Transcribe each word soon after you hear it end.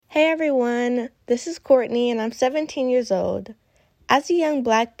This is Courtney, and I'm 17 years old. As a young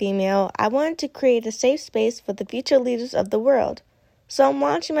Black female, I wanted to create a safe space for the future leaders of the world, so I'm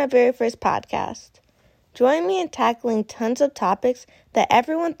launching my very first podcast. Join me in tackling tons of topics that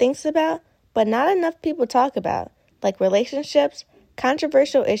everyone thinks about, but not enough people talk about, like relationships,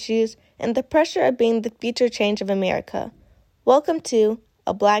 controversial issues, and the pressure of being the future change of America. Welcome to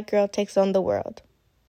A Black Girl Takes on the World.